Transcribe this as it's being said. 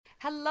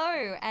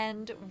Hello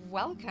and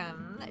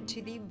welcome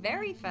to the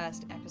very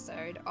first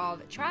episode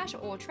of Trash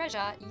or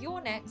Treasure,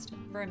 your next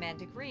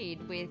romantic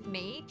read with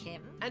me,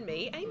 Kim. And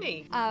me,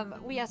 Amy.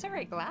 We are so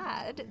very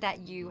glad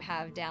that you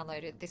have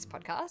downloaded this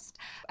podcast.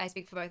 I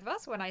speak for both of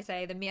us when I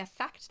say the mere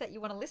fact that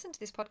you want to listen to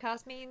this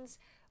podcast means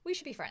we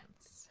should be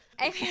friends.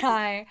 Amy and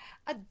I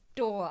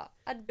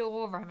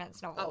adore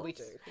romance novels. Oh, we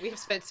do. We have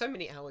spent so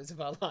many hours of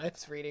our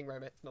lives reading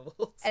romance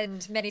novels.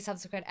 And many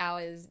subsequent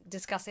hours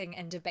discussing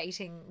and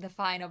debating the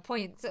finer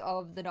points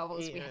of the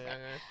novels we have read.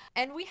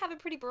 And we have a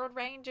pretty broad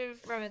range of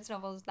romance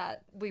novels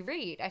that we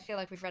read. I feel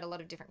like we've read a lot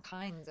of different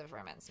kinds of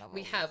romance novels.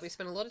 We have. We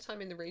spent a lot of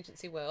time in the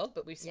Regency world,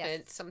 but we've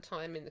spent some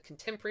time in the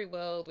contemporary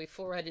world. We've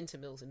forayed into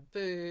Mills and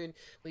Boon.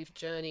 We've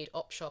journeyed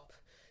op shop,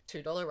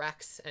 $2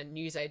 racks and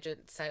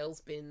newsagent sales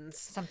bins.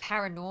 Some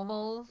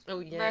paranormal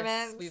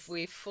romance. We've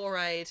We've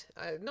forayed.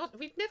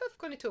 We've never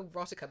gone into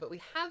erotica, but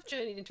we have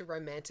journeyed into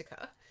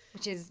romantica,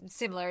 which is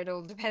similar. It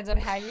all depends on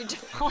how you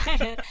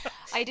define it.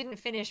 I didn't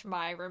finish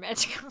my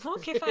romantica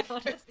book, if I'm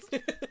honest.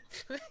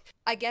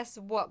 I guess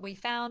what we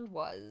found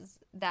was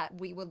that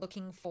we were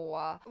looking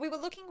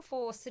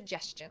for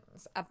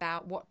suggestions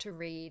about what to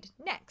read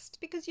next,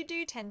 because you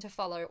do tend to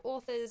follow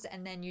authors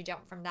and then you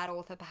jump from that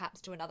author perhaps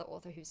to another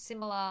author who's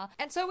similar.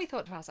 And so we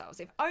thought to ourselves,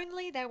 if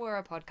only there were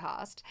a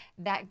podcast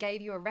that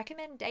gave you a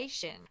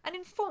recommendation, an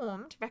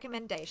informed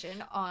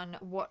recommendation on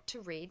what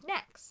to read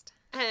next.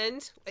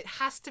 And it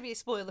has to be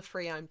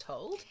spoiler-free, I'm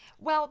told.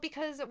 Well,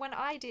 because when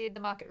I did the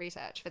market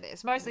research for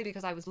this, mostly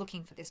because I was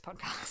looking for this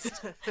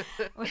podcast,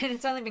 when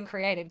it's only been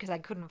created because I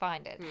couldn't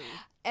find it.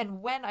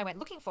 And when I went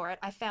looking for it,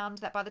 I found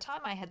that by the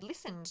time I had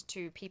listened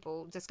to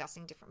people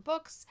discussing different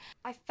books,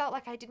 I felt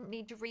like I didn't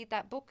need to read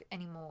that book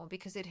anymore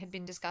because it had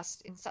been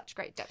discussed in such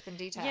great depth and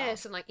detail.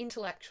 Yes, and like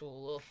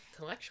intellectual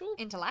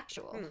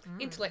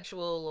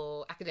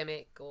or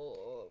academic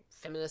or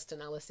feminist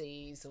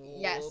analyses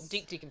or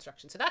deep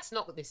deconstruction. So that's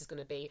not what this is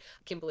going to be.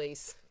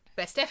 Kimberly's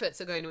best efforts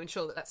are going to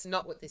ensure that that's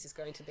not what this is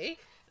going to be.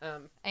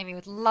 Amy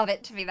would love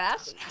it to be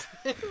that.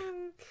 I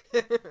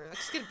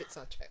just get a bit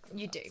sidetracked.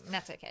 You do. And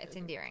that's okay. It's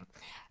endearing.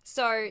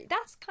 So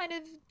that's kind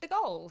of the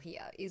goal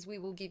here, is we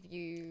will give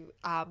you...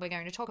 we're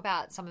going to talk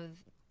about some of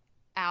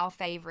our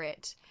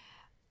favourite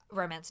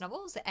romance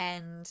novels,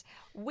 and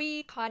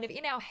we kind of,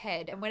 in our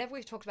head, and whenever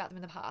we've talked about them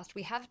in the past,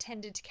 we have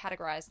tended to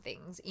categorize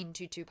things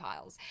into two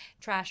piles,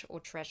 trash or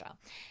treasure.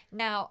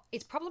 Now,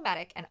 it's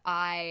problematic and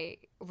I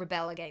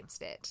rebel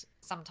against it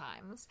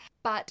sometimes,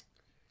 but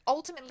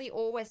ultimately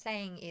all we're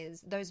saying is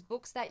those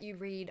books that you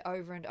read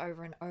over and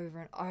over and over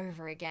and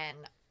over again,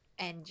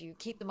 and you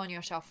keep them on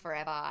your shelf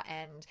forever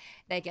and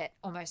they get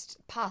almost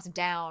passed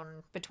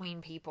down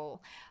between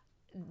people,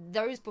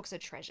 those books are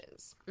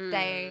treasures.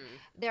 There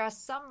are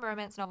some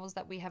romance novels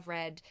that we have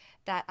read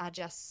that are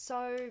just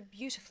so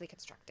beautifully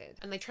constructed.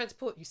 And they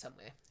transport you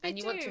somewhere. And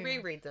you want to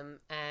reread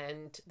them,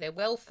 and they're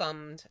well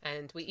thumbed,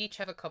 and we each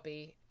have a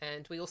copy,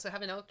 and we also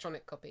have an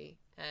electronic copy,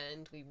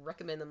 and we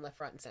recommend them left,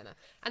 right and centre.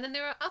 And then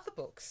there are other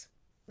books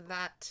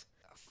that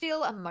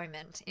fill a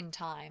moment in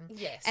time.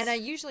 Yes. And are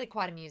usually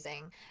quite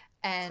amusing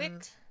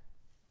and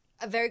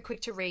are very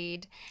quick to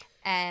read.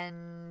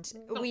 And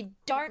we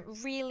don't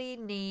really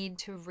need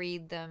to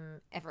read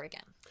them ever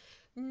again.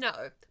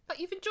 No, but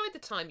you've enjoyed the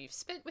time you've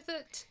spent with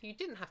it. You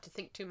didn't have to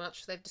think too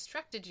much. They've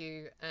distracted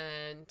you,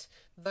 and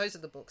those are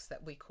the books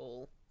that we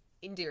call,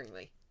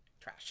 endearingly,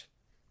 trash.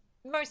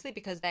 Mostly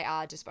because they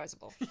are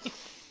disposable.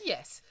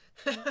 Yes.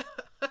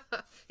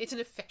 It's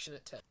an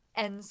affectionate term.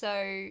 And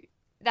so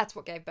that's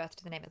what gave birth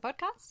to the name of the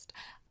podcast.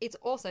 It's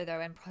also, though,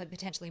 and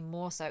potentially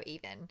more so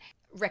even,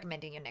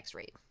 recommending your next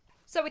read.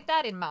 So with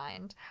that in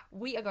mind,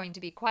 we are going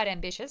to be quite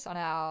ambitious on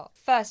our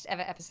first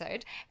ever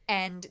episode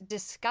and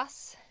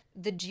discuss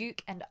The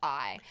Duke and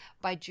I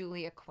by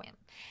Julia Quinn.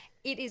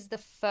 It is the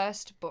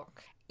first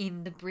book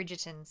in the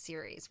Bridgerton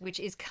series, which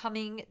is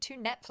coming to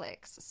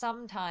Netflix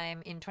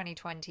sometime in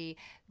 2020,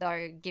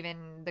 though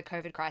given the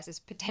COVID crisis,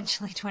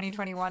 potentially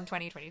 2021,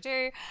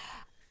 2022.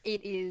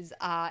 It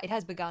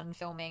has begun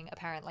filming,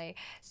 apparently.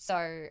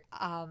 So,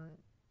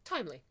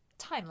 Timely.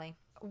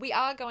 We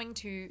are going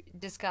to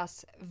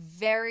discuss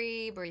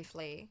very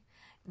briefly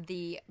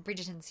the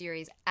Bridgerton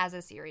series as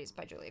a series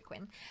by Julia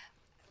Quinn.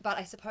 But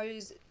I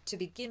suppose to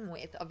begin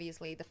with,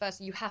 obviously, the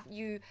first, you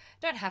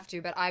don't have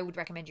to, but I would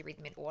recommend you read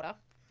them in order.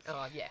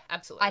 Oh, yeah,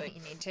 absolutely. I think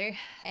you need to.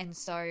 And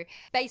so,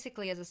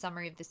 basically, as a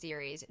summary of the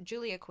series,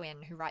 Julia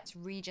Quinn, who writes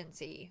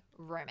Regency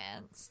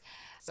romance.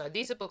 So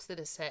these are books that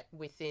are set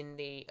within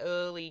the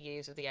early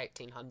years of the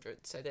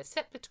 1800s. So they're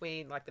set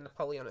between, like, the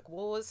Napoleonic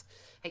Wars,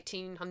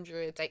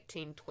 1800s,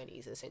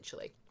 1820s,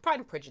 essentially. Pride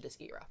and Prejudice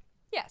era.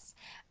 Yes.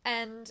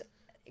 And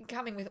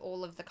coming with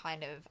all of the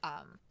kind of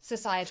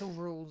societal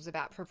rules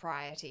about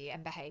propriety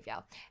and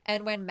behaviour.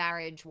 And when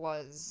marriage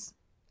was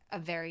a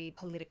very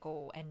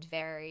political and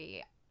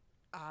very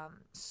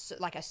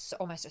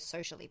almost a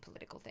socially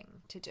political thing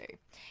to do.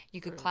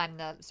 You could climb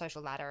the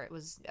social ladder. It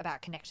was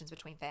about connections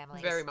between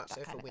families. Very much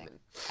so for women.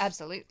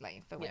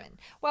 Absolutely, for women.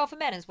 Well, for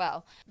men as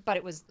well. But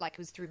it was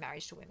through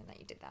marriage to women that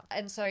you did that.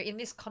 And so in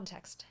this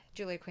context,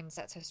 Julia Quinn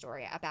sets her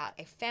story about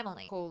a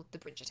family called the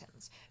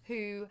Bridgertons,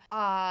 who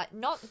are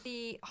not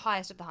the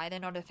highest of the high. They're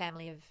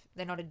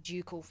not a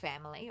ducal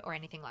family or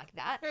anything like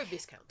that. They're a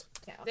viscount.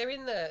 Yeah. They're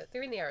in the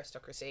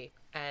aristocracy,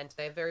 and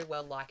they're very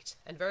well liked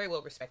and very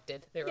well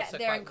respected. They're also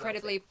they're quite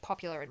incredibly wealthy.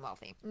 popular and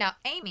wealthy. Now,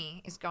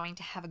 Amy is going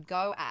to have a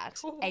go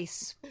at a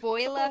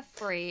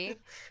spoiler-free,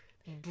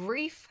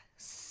 brief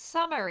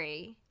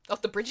summary.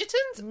 Of the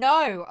Bridgertons?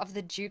 No, of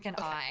The Duke and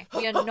I.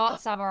 We are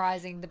not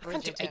summarising the I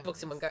can't do 8 Bridgertons.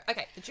 books in one go.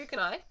 Okay, The Duke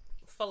and I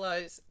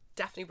follows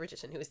Daphne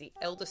Bridgerton, who is the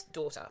eldest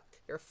daughter.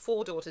 There are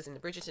 4 daughters in the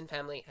Bridgerton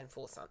family and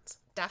 4 sons.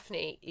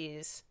 Daphne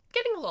is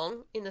getting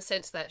along in the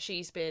sense that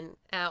she's been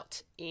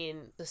out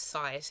in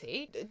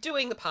society,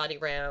 doing the party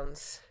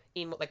rounds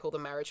in what they call the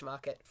marriage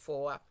market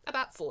for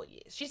about 4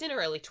 years. She's in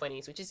her early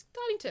 20s, which is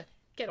starting to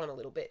get on a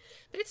little bit.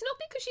 But it's not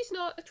because she's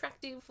not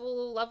attractive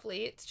or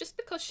lovely, it's just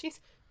because she's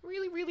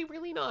really, really,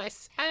 really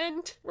nice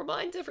and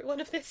reminds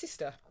everyone of their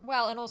sister.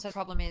 Well, and also the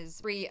problem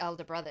is 3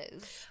 elder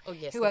brothers Oh,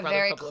 yes, who the are brother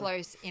very problem.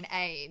 close in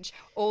age.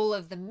 All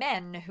of the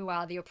men who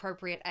are the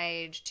appropriate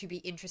age to be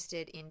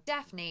interested in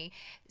Daphne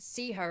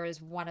see her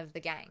as one of the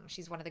gang.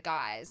 She's one of the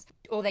guys.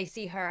 Or they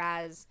see her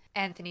as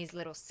Anthony's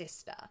little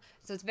sister.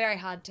 So it's very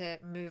hard to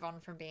move on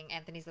from being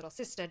Anthony's little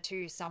sister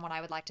to someone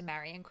I would like to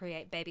marry and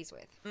create babies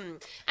with.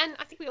 And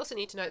I think we also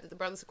need to note that the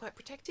brothers are quite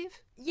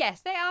protective. Yes,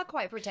 they are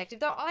quite protective,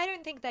 though I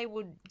don't think they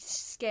would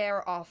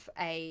scare off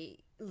a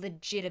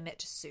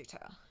legitimate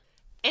suitor.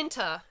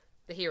 Enter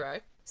the hero,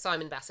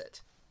 Simon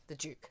Bassett, the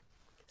Duke.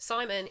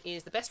 Simon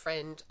is the best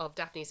friend of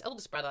Daphne's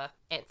eldest brother,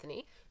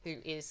 Anthony, who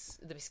is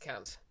the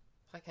Viscount.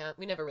 Viscount.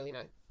 We never really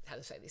know how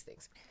to say these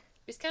things.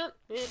 Viscount?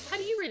 How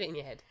do you read it in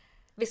your head?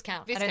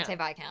 Viscount. I don't say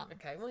Viscount.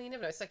 Okay, well, you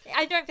never know. It's like,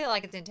 I don't feel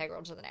like it's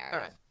integral to the narrative. all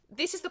right.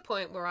 This is the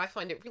point where I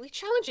find it really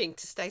challenging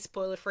to stay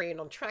spoiler-free and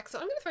on track, so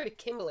I'm going to throw to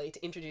Kimberly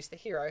to introduce the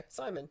hero,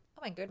 Simon.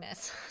 Oh my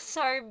goodness.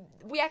 So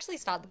we actually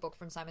start the book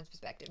from Simon's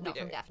perspective, not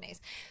from Daphne's.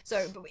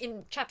 So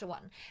in chapter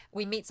 1,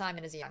 we meet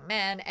Simon as a young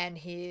man and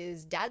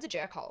his dad's a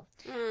jerkhole.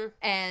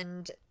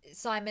 And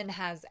Simon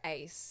has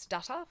a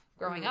stutter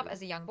growing up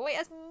as a young boy,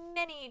 as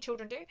many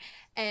children do.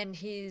 And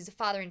his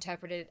father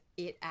interpreted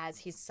it as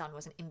his son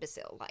was an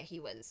imbecile, like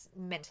he was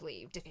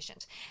mentally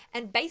deficient.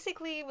 And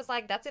basically was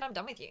like, that's it, I'm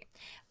done with you.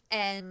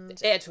 And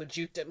Heir to a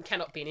dukedom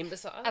cannot be an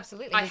imbecile.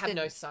 absolutely. I have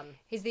no son.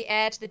 He's the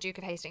heir to the Duke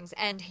of Hastings,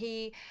 and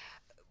he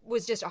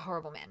was just a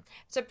horrible man.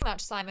 So pretty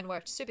much Simon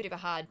worked super duper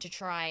hard to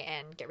try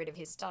and get rid of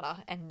his stutter,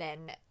 and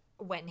then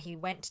when he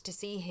went to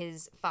see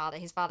his father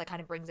kind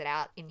of brings it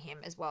out in him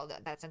as well,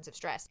 that sense of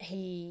stress.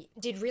 He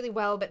did really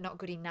well, but not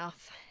good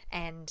enough,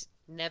 and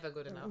Never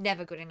good enough.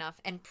 never good enough.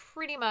 And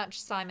pretty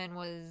much Simon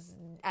was,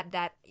 at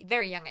that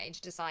very young age,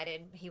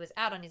 decided he was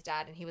out on his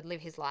dad and he would live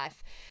his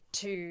life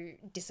to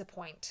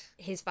disappoint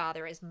his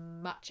father as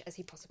much as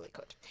he possibly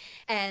could.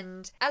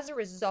 And as a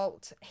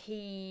result,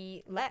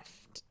 he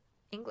left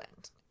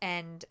England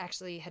and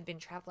actually had been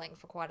travelling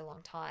for quite a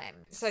long time.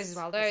 So this is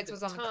Wild Oats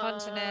was on the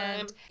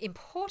continent.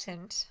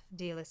 Important,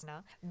 dear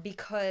listener,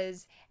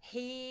 because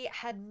he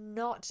had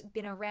not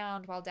been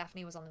around while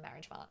Daphne was on the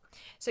marriage mart.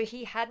 So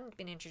he hadn't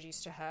been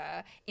introduced to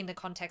her in the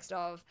context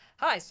of,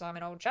 hi,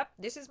 Simon, old chap,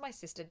 this is my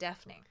sister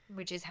Daphne,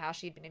 which is how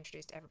she'd been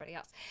introduced to everybody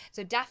else.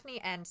 So Daphne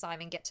and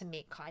Simon get to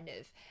meet kind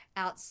of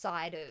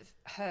outside of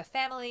her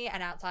family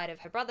and outside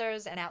of her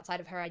brothers and outside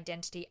of her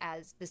identity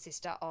as the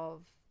sister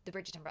of the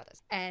Bridgerton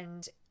brothers.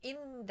 And in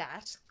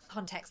that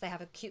context, they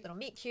have a cute little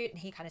meet cute, and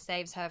he kind of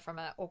saves her from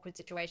an awkward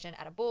situation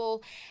at a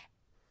ball.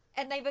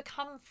 And they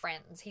become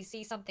friends. He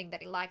sees something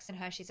that he likes in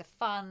her. She's a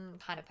fun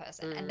kind of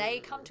person. And they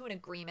come to an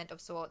agreement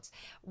of sorts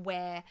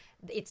where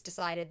it's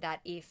decided that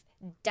if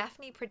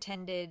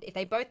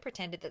they both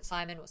pretended that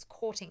Simon was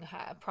courting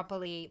her,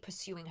 properly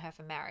pursuing her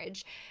for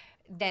marriage,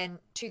 then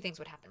 2 things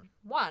would happen.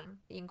 1,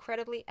 the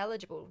incredibly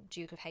eligible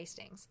Duke of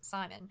Hastings,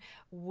 Simon,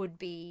 would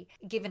be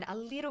given a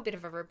little bit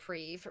of a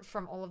reprieve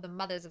from all of the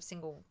mothers of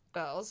single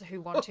girls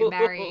who want to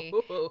marry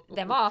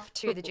them off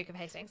to the Duke of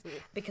Hastings,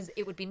 because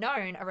it would be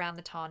known around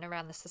the town,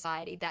 around the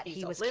society, that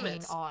he was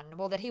keen on,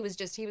 well, that he was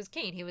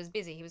keen, he was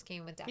busy, he was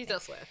keen with Daphne. He's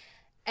elsewhere.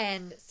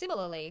 And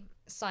similarly,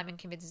 Simon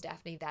convinces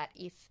Daphne that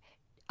if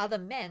other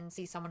men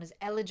see someone as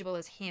eligible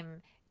as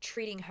him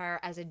treating her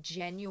as a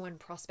genuine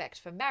prospect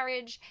for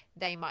marriage,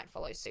 they might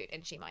follow suit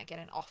and she might get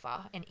an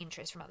offer and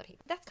interest from other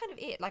people. That's kind of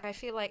it. Like, I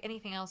feel like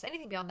anything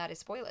beyond that is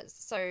spoilers.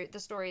 So the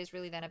story is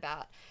really then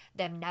about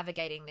them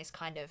navigating this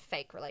kind of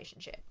fake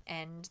relationship,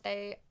 and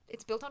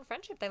it's built on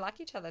friendship. They like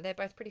each other. They're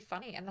both pretty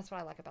funny, and that's what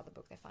I like about the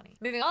book. They're funny.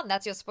 Moving on,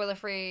 that's your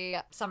spoiler-free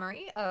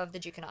summary of The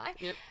Duke and I.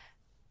 Yep.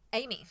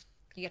 Amy,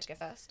 you get to go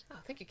first. Oh,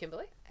 thank you,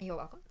 Kimberly. You're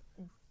welcome.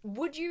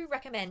 Would you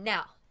recommend,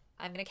 now,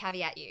 I'm going to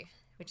caveat you,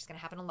 which is going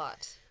to happen a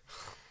lot.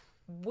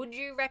 Would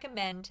you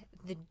recommend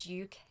The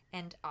Duke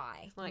and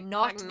I? Like,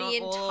 not not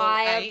the all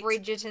entire 8?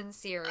 Bridgerton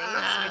series, which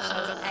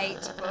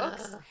has 8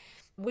 books.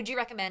 Would you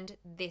recommend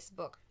this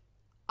book?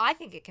 I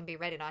think it can be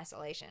read in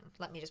isolation.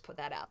 Let me just put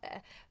that out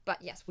there.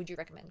 But yes, would you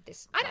recommend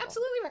this I'd novel?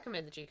 absolutely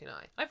recommend The Duke and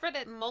I. I've read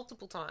it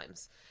multiple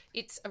times.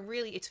 It's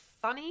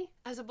funny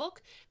as a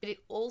book, but it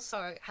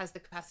also has the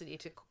capacity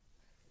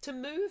to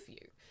move you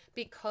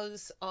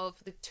because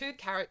of the two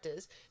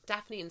characters,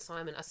 Daphne and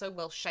Simon, are so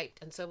well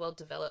shaped and so well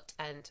developed,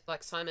 and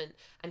like Simon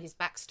and his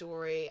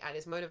backstory and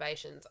his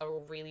motivations are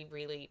all really,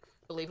 really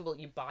believable.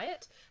 You buy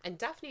it. And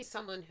Daphne is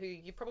someone who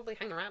you probably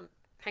hang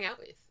out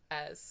with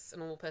as a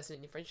normal person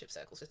in your friendship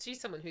circle. So she's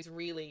someone who's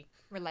really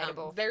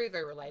Relatable. very,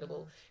 very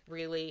relatable,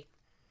 really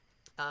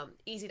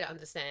easy to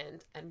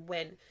understand. And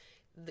when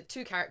the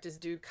two characters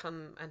do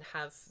come and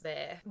have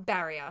their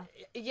barrier.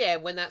 Yeah,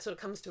 when that sort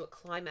of comes to a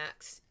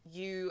climax,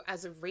 you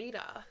as a reader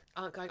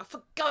aren't going, oh,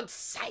 for God's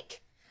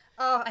sake.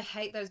 Oh, I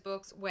hate those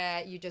books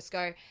where you just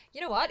go,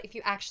 you know what? If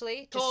you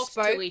actually just Talk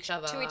spoke to each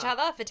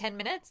other for 10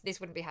 minutes, this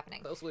wouldn't be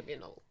happening. Those would be a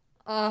novel.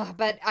 Oh,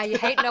 but I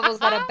hate novels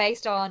that are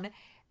based on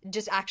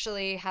just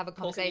actually have a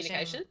conversation.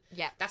 Communication.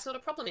 Yeah. That's not a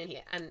problem in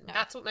here. And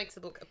that's what makes the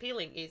book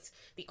appealing is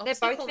the They've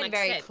obstacle both been makes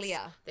very sense. clear.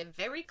 They're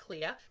very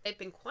clear. They've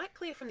been quite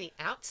clear from the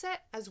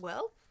outset as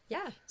well.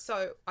 Yeah.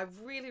 So I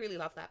really, really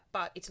love that.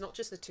 But it's not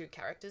just the two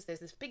characters. There's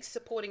this big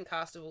supporting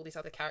cast of all these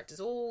other characters,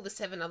 all the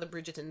 7 other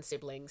Bridgerton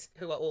siblings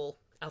who are all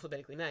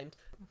alphabetically named.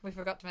 We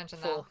forgot to mention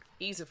for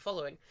ease of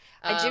following.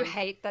 I do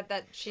hate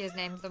that she has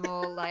named them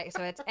all like,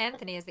 so it's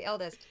Anthony as the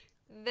eldest,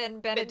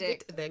 then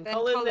Benedict, then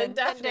Colin, then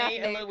Daphne,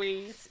 and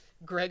Louise,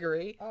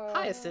 Gregory,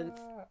 Hyacinth,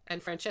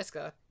 and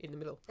Francesca in the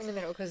middle. In the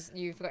middle, because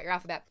you forgot your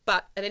alphabet.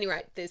 But at any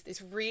rate, there's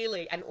this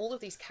really, and all of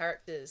these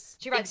characters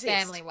She writes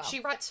exist. family well. She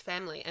writes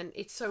family, and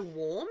it's so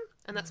warm,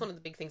 and that's one of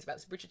the big things about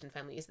this Bridgerton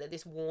family, is they're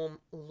this warm,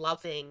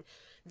 loving,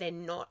 they're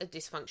not a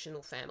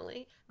dysfunctional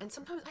family. And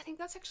sometimes I think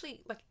that's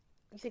actually, like,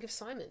 you think of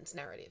Simon's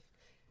narrative.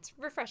 It's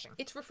refreshing.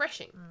 It's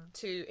refreshing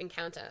to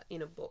encounter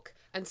in a book.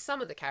 And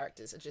some of the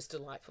characters are just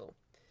delightful.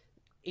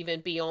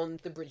 Even beyond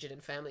the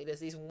Bridgerton family, there's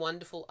these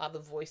wonderful other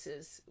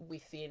voices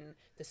within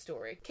the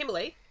story.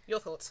 Kimberly, your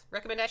thoughts?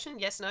 Recommendation?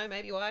 Yes, no,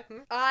 maybe why?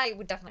 I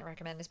would definitely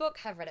recommend this book.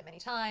 Have read it many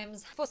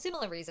times for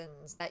similar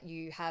reasons that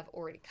you have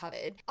already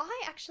covered.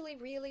 I actually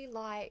really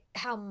like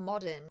how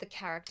modern the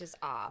characters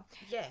are.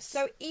 Yes.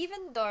 So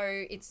even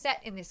though it's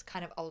set in this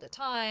kind of older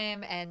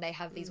time and they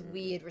have these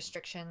weird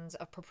restrictions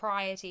of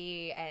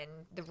propriety and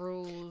the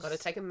rules. Got to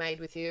take a maid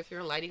with you if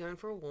you're a lady going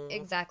for a walk.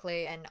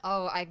 Exactly. And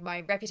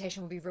my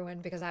reputation will be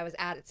ruined because I was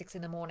out at 6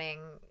 a.m.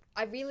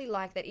 I really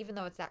like that even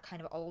though it's that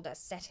kind of older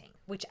setting,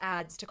 which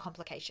adds to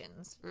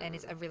complications and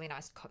is a really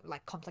nice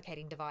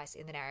complicating device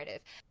in the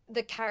narrative,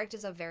 the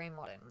characters are very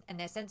modern and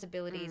their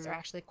sensibilities are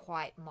actually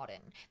quite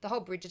modern. The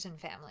whole Bridgerton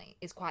family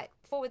is quite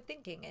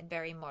forward-thinking and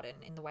very modern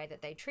in the way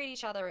that they treat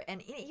each other,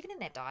 and even in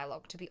their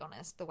dialogue, to be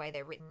honest, the way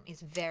they're written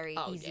is very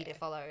easy to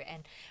follow,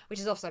 and which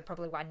is also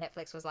probably why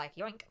Netflix was like,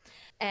 yoink.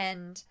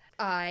 And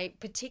I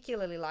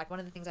particularly like, one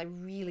of the things I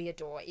really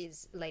adore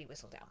is Lady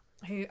Whistledown,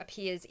 who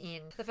appears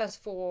in the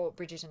first 4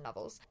 Bridgerton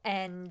novels.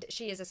 And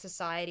she is a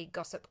society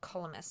gossip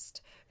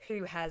columnist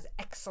who has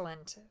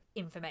excellent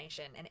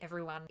information, and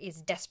everyone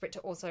is desperate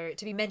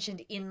to be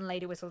mentioned in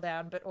Lady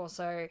Whistledown, but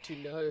also to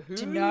know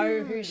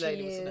who she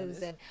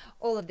is and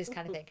all of this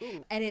kind of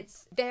thing. And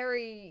it's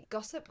very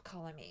gossip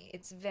columny.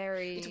 It's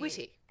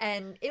witty.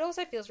 And it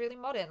also feels really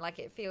modern. Like,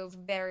 it feels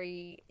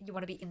very, you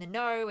want to be in the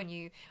know and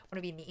you want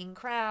to be in the in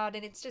crowd.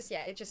 And it's just,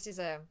 it just is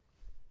a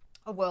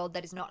world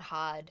that is not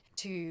hard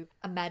to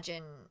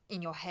imagine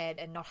in your head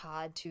and not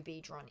hard to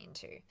be drawn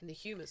into. And the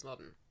humour's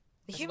modern.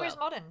 The humour is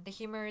modern. The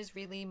humour is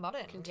really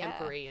modern.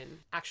 Contemporary and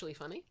actually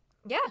funny.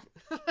 Yeah.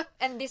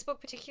 And this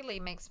book particularly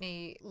makes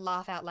me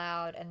laugh out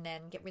loud and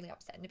then get really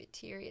upset and a bit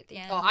teary at the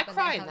end. Oh, I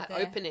cry in that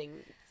opening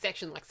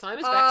section. Like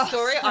Simon's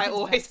backstory, I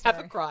always have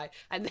a cry.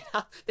 And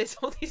now there's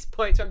all these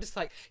points where I'm just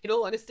like, in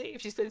all honesty,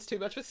 if she spends too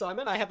much with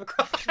Simon, I have a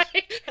cry.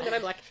 And then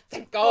I'm like,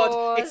 thank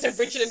God, it's the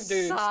Bridgerton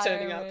dudes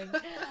turning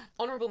up.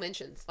 Honourable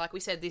mentions. Like we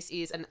said, this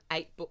is an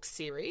 8-book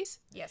series.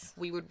 Yes.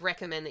 We would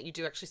recommend that you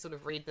do actually sort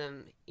of read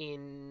them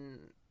in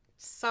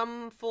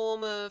some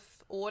form of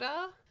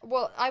order.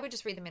 Well, I would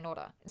just read them in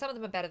order. Some of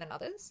them are better than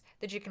others.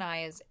 The Duke and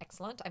I is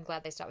excellent. I'm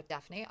glad they start with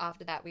Daphne.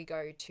 After that, we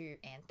go to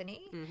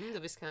Anthony. Mm-hmm,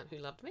 the Viscount Who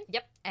Loved Me.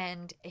 Yep,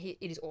 and it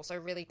is also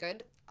really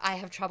good. I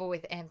have trouble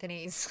with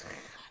Anthony's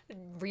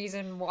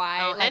reason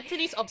why.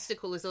 Anthony's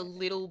obstacle is a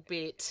little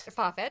bit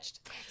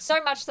far-fetched.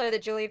 So much so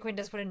that Julia Quinn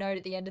does put a note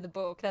at the end of the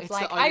book that's it's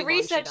like, I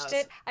researched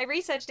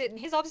it, and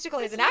his obstacle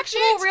is an actual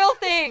real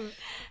thing.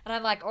 And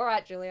I'm like, all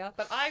right, Julia.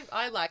 But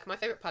I like, my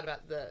favourite part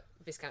about the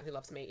Viscount Who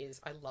Loves Me is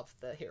I love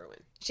the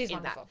heroine. She's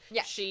wonderful.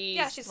 Yeah. She's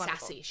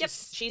wonderful. sassy. Yep.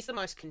 She's the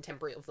most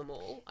contemporary of them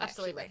all,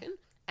 Absolutely. I actually reckon.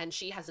 And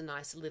she has a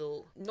nice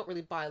little, not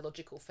really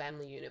biological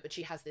family unit, but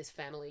she has this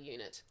family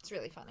unit. It's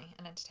really funny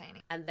and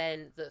entertaining. And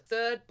then the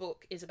 3rd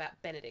book is about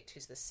Benedict,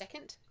 who's the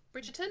 2nd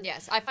Bridgerton.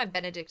 Yes, I find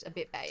Benedict a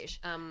bit beige.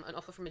 An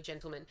Offer from a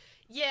Gentleman.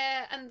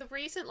 Yeah, and the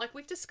reason, like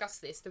we've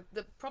discussed this,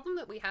 the problem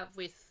that we have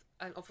with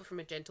An Offer from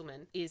a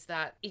Gentleman is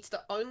that it's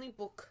the only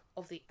book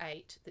of the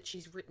 8 that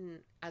she's written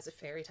as a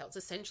fairy tale. It's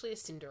essentially a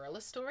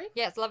Cinderella story.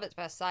 Yeah, it's love at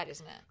first sight,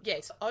 isn't it? Yeah,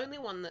 it's the only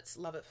one that's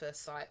love at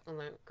first sight.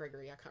 Although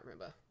Gregory, I can't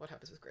remember what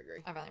happens with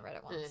Gregory. I've only read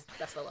it once.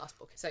 That's the last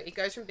book. So it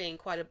goes from being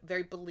quite a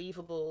very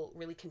believable,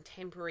 really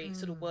contemporary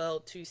sort of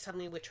world to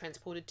suddenly we're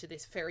transported to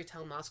this fairy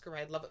tale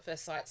masquerade, love at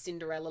first sight,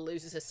 Cinderella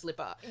loses her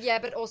slipper. Yeah,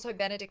 but also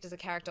Benedict as a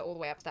character all the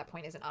way up to that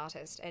point is an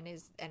artist, and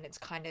it's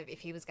kind of, if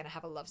he was going to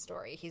have a love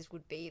story, his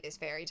would be this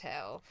fairy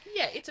tale.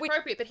 Yeah, it's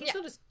appropriate, but he's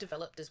not as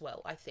developed as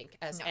well, I think,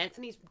 as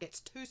Anthony gets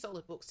 2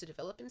 solid books to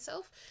develop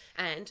himself,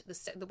 and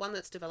the one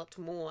that's developed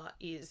more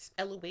is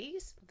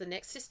Eloise, the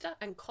next sister,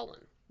 and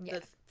Colin,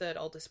 the third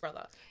oldest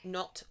brother,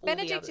 not all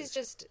Benedict the others. is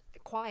just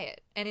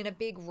quiet, and in a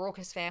big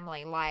raucous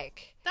family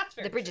like That's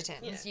very the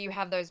Bridgertons, true, you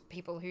have those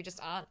people who just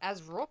aren't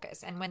as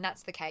raucous, and when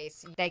that's the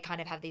case, they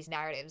kind of have these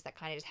narratives that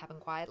kind of just happen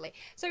quietly.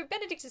 So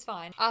Benedict is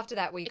fine. After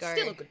that It's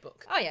still a good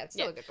book. Oh yeah, it's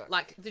still a good book.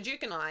 Like, The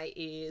Duke and I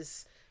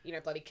is,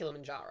 bloody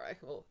Kilimanjaro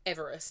or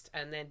Everest,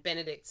 and then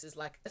Benedict's is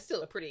like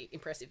still a pretty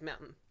impressive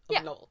mountain of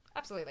a novel.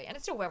 Absolutely, and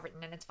it's still well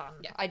written and it's fun.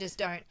 Yeah. I just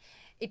don't.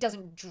 It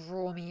doesn't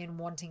draw me in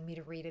wanting me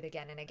to read it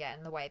again and again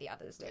the way the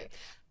others do.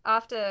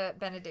 After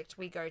Benedict,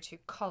 we go to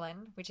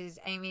Colin, which is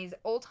Amy's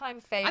all-time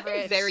favorite. I've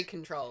been very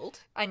controlled.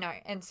 I know,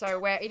 and so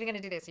we're even going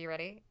to do this. Are you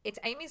ready? It's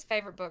Amy's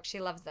favorite book. She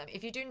loves them.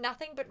 If you do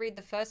nothing but read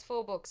the first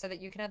 4 books so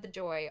that you can have the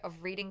joy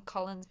of reading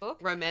Colin's book,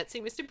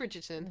 Romancing Mr.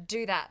 Bridgerton.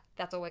 do that.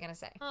 That's all we're going to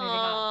say. Moving Oh.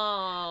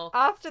 on.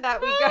 After that,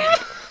 we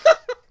go.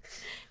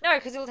 No,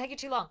 because it'll take you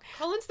too long.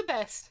 Colin's the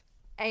best.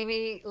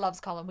 Amy loves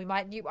Colin.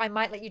 I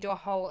might let you do a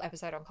whole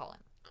episode on Colin.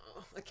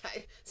 Oh,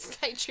 okay.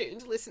 Stay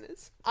tuned,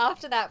 listeners.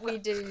 After that, we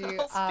do.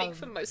 I'll speak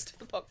for most of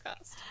the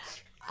podcast.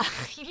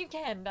 You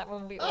can. That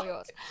one will be all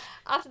yours.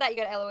 After that, you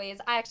got Eloise.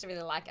 I actually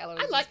really like Eloise.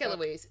 I like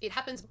Eloise. It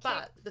happens,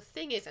 but the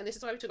thing is, and this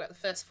is why we talk about the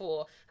first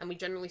 4, and we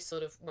generally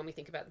sort of, when we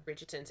think about the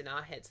Bridgertons in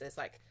our heads, there's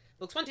like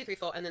books 1, 2, 3,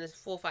 4, and then there's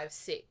 4, 5,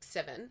 6,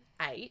 7,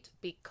 8,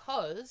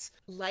 because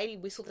Lady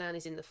Whistledown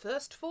is in the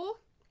first 4.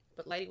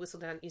 But Lady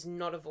Whistledown is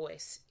not a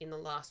voice in the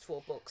last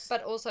 4 books.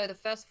 But also the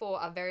first 4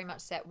 are very much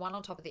set one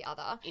on top of the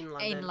other In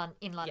London.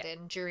 in London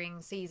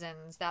during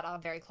seasons that are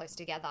very close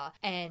together.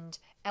 And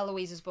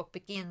Eloise's book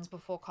begins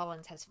before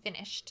Collins has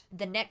finished.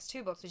 The next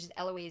 2 books, which is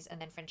Eloise and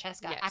then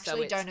Francesca,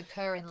 actually don't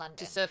occur in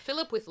London. Sir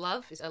Philip with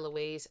Love is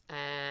Eloise,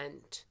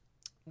 and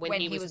when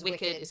he was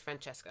wicked is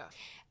Francesca.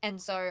 And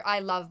so I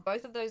love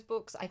both of those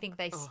books. I think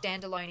they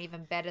stand alone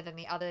even better than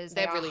the others.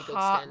 They're They are really good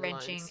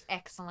heart-wrenching, standalones.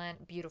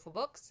 excellent, beautiful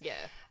books. Yeah.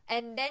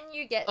 And then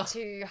you get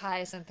to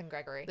Hyacinth and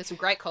Gregory. There's some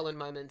great Colin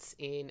moments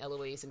in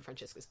Eloise and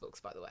Francesca's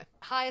books, by the way.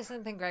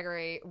 Hyacinth and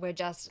Gregory were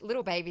just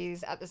little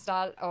babies at the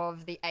start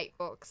of the 8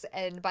 books,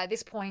 and by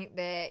this point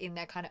they're in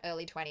their kind of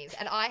early 20s.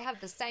 And I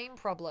have the same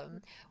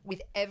problem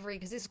with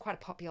because this is quite a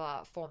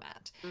popular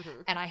format,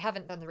 and I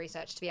haven't done the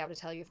research to be able to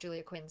tell you if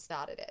Julia Quinn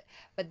started it,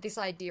 but this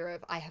idea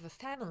of I have a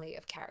family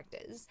of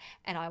characters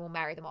and I will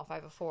marry them off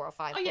over 4 or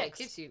 5 Oh books. yeah, it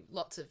gives you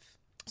lots of...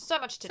 So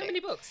much to do. So many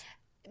books.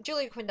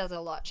 Julia Quinn does it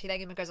a lot. She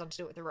then goes on to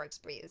do it with the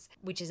Robespierres,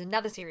 which is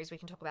another series we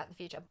can talk about in the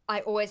future.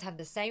 I always have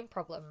the same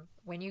problem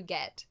when you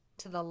get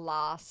to the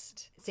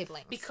last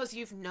siblings. Because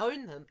you've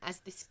known them as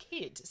this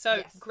kid. So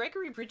Yes.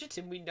 Gregory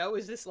Bridgerton we know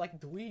as this like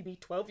dweeby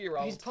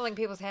 12-year-old. Who's pulling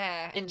people's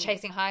hair and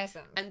chasing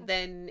Hyacinth. And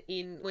then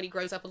when he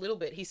grows up a little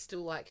bit, he's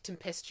still like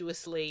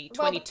tempestuously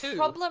Well, 22. the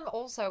problem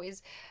also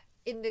is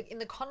in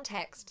the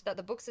context that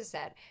the books are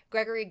set,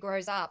 Gregory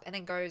grows up and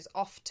then goes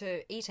off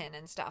to Eton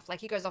and stuff.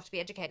 Like, he goes off to be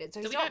educated. So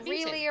he's we not don't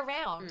meet really him.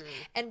 around.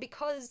 And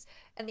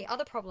the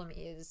other problem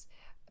is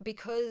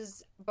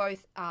because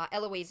both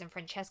Eloise and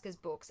Francesca's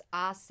books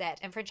are set,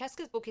 and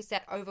Francesca's book is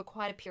set over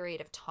quite a period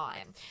of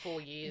time.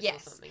 4 years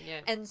Yes. or something, yeah.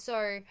 And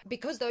so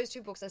because those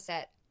 2 books are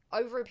set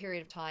over a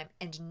period of time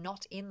and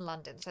not in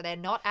London, so they're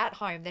not at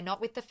home, they're not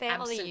with the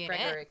family Absent unit.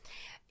 Gregory.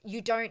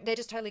 They're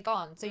just totally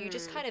gone. So you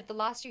just kind of, the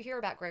last you hear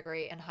about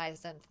Gregory and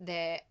Hyacinth,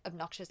 they're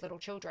obnoxious little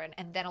children,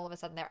 and then all of a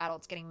sudden they're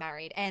adults getting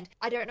married. And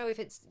I don't know if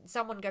it's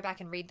someone go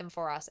back and read them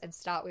for us and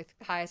start with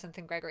Hyacinth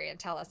and Gregory and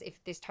tell us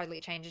if this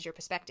totally changes your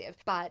perspective.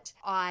 But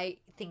I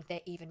think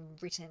they're even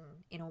written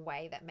in a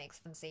way that makes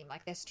them seem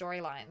like their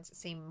storylines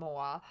seem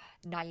more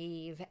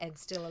naive and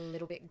still a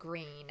little bit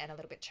green and a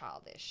little bit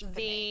childish. for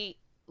me.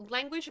 The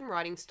language and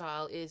writing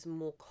style is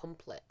more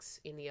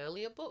complex in the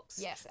earlier books.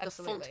 Yes, The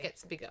absolutely. font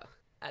gets bigger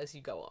as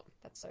you go on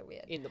That's so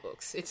weird. in the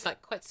books. It's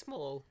like quite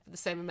small, the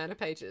same amount of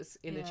pages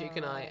in The Duke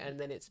and I, and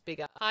then it's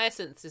bigger.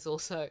 Hyacinth's is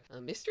also a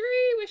mystery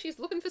where she's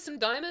looking for some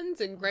diamonds,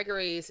 and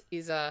Gregory's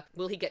is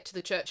will he get to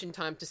the church in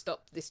time to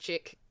stop this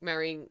chick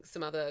marrying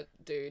some other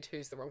dude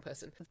who's the wrong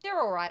person? They're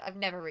all right. I've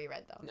never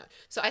reread them. No.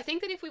 So I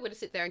think that if we were to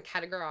sit there and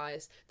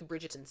categorize the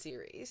Bridgerton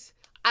series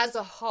as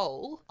a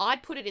whole,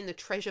 I'd put it in the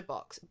treasure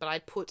box, but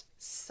I'd put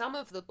some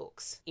of the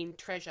books in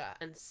treasure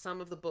and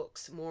some of the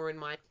books more in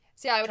my...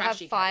 See, I would have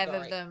trashy 5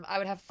 category. of them. I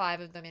would have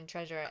 5 of them in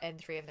treasure and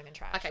 3 of them in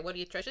trash. Okay, what are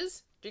your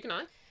treasures? Duke and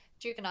I?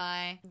 Duke and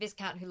I,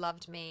 Viscount Who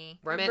Loved Me,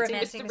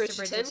 Romancing Mr.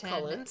 Bridgerton,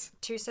 Collins,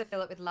 To Sir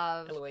Philip with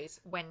Love, Eloise,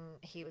 When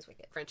He Was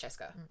Wicked,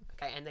 Francesca.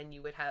 Okay, and then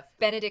you would have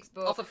Benedict's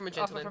book, Offer from a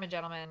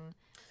Gentleman.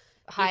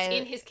 It's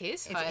in his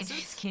kiss. It's in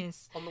his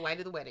kiss. On the way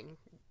to the wedding.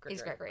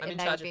 Is Gregory. I'm in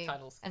charge of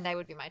titles. And they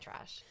would be my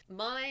trash.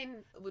 Mine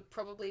would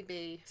probably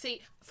be...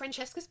 See,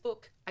 Francesca's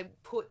book I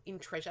put in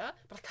treasure,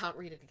 but I can't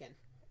read it again.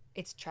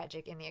 It's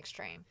tragic in the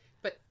extreme.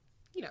 But,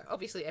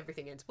 obviously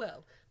everything ends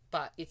well.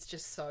 But it's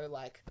just so,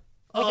 like...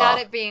 Without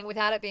it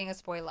being a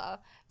spoiler,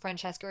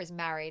 Francesca is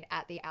married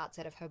at the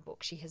outset of her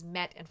book. She has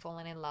met and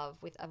fallen in love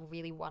with a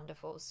really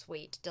wonderful,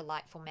 sweet,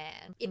 delightful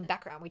man. In the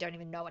background, we don't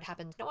even know what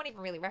happens. No one even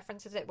really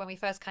references it when we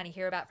first kind of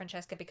hear about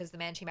Francesca because the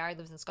man she married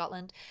lives in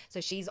Scotland.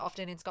 So she's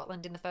often in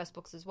Scotland in the first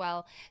books as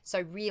well.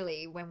 So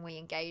really, when we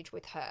engage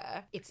with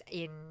her, it's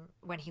in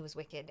when he was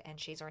wicked and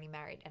she's already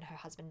married and her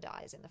husband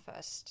dies in the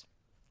first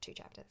 2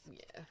 chapters.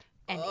 Yeah.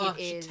 And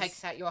she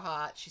takes out your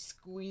heart. She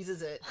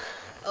squeezes it.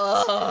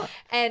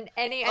 And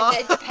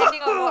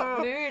depending on what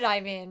mood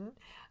I'm in,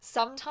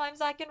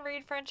 sometimes I can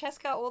read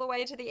Francesca all the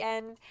way to the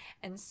end,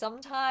 and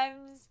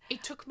sometimes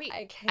it took me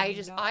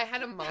ages. I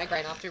had a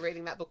migraine after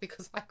reading that book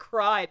because I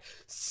cried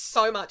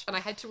so much, and I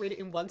had to read it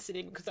in one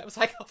sitting because I was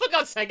like, oh, for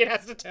God's sake, it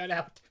has to turn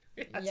out.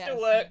 It has to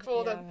work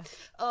for them.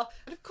 And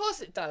of course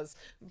it does.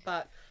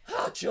 But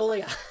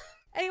Julia.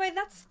 Anyway,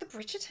 that's the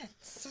Bridgertons.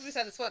 So we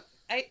said it's what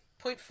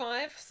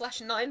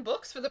 8.5/9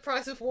 books for the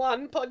price of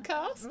one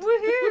podcast.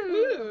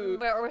 Woohoo!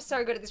 We're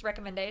so good at this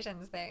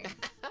recommendations thing.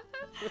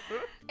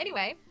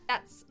 Anyway,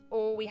 that's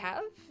all we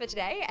have for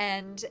today,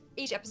 and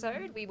each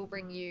episode we will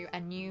bring you a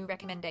new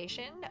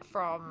recommendation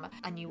from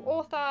a new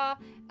author,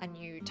 a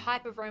new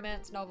type of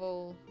romance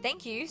novel.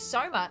 Thank you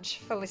so much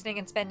for listening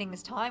and spending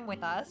this time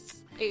with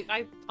us.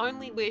 I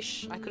only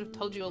wish I could have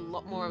told you a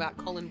lot more about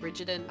Colin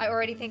Bridgerton. I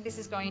already think this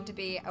is going to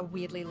be a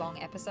weirdly long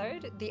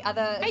episode. The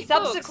other 8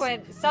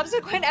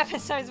 subsequent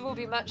episodes will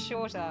be much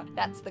shorter.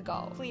 That's the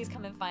goal. Please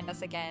come and find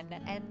us again,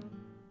 and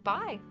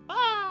bye.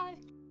 Bye.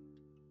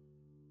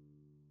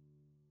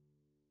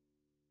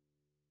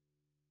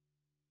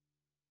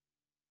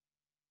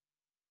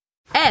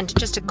 And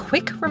just a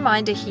quick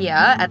reminder here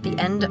at the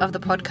end of the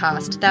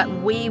podcast that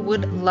we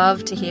would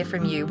love to hear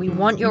from you. We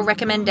want your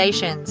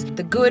recommendations.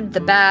 The good,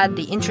 the bad,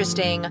 the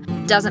interesting,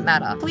 doesn't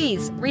matter.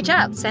 Please reach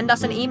out. Send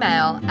us an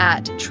email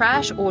at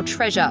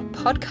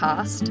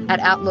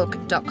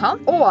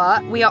trashortreasurepodcast@outlook.com.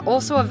 Or we are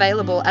also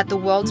available at the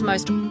world's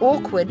most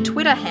awkward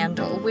Twitter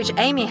handle, which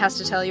Amy has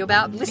to tell you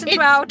about. Listen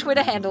to our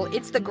Twitter handle.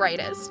 It's the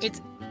greatest.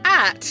 It's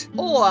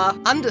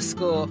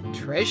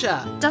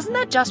 @_treasure. Doesn't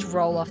that just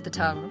roll off the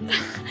tongue?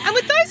 And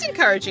with those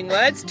encouraging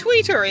words,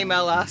 tweet or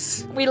email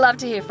us. We love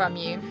to hear from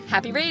you.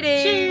 Happy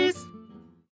reading! Cheers!